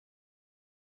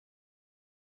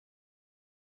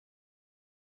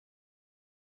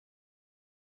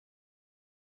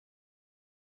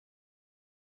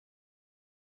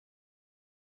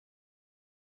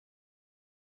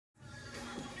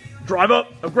Drive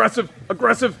up. Aggressive.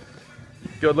 Aggressive.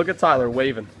 Good. Look at Tyler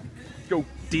waving. Go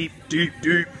deep, deep,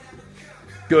 deep.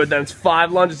 Good. Then it's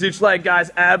 5 lunges each leg,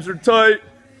 guys. Abs are tight.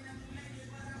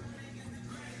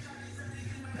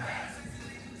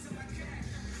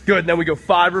 Good. Then we go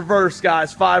 5 reverse,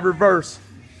 guys. 5 reverse.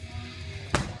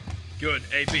 Good.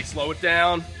 AB, slow it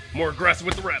down. More aggressive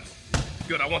with the reps.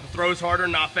 Good. I want the throws harder,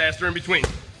 not faster in between.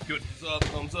 Good. Thumbs up,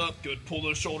 thumbs up. Good. Pull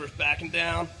those shoulders back and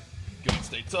down. Good.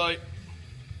 Stay tight.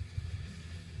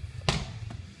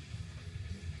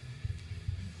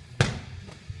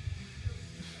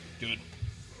 Good.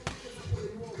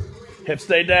 Hips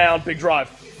stay down. Big drive.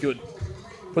 Good.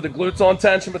 Put the glutes on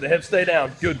tension, but the hips stay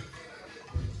down. Good.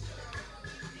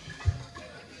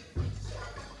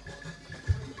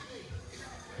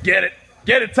 Get it.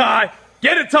 Get it, Ty.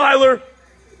 Get it, Tyler.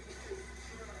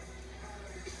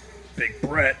 Big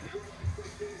Brett.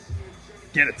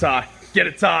 Get it, Ty. Get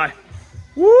it, Ty.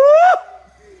 Woo!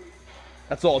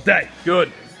 That's all day.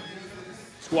 Good.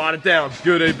 Squat it down.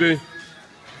 Good, AB.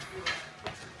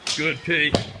 Good,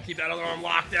 P. Keep that other arm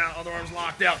locked out. Other arm's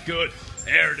locked out. Good.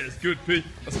 There it is. Good, P.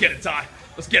 Let's get it, Ty.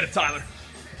 Let's get it, Tyler.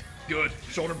 Good.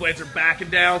 Shoulder blades are backing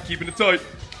down. Keeping it tight.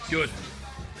 Good.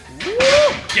 Woo!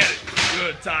 Get it.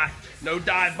 Good, Ty. No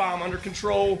dive bomb, under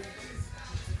control.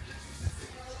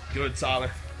 Good,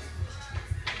 Tyler.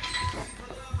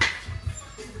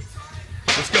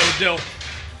 Let's go, Dill.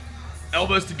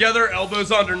 Elbows together,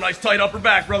 elbows under. Nice tight upper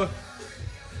back, brother.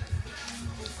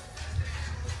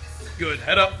 Good,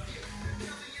 head up.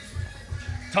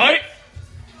 Tight.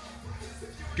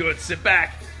 Good, sit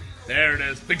back. There it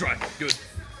is. Big drive. Good.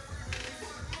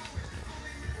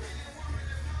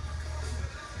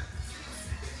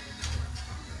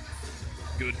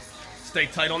 Good. Stay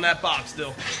tight on that box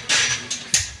still.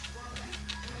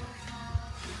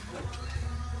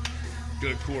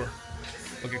 Good, core.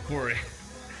 Look at Corey.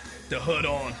 The hood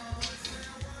on.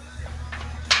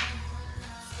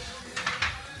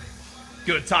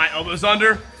 Good, Ty. Elbows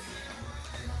under.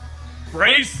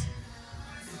 Brace.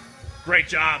 Great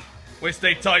job. Way to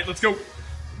stay tight. Let's go.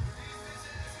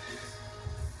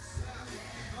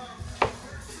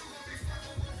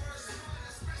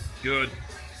 Good.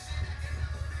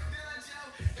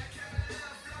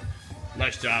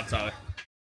 Nice job, Tyler.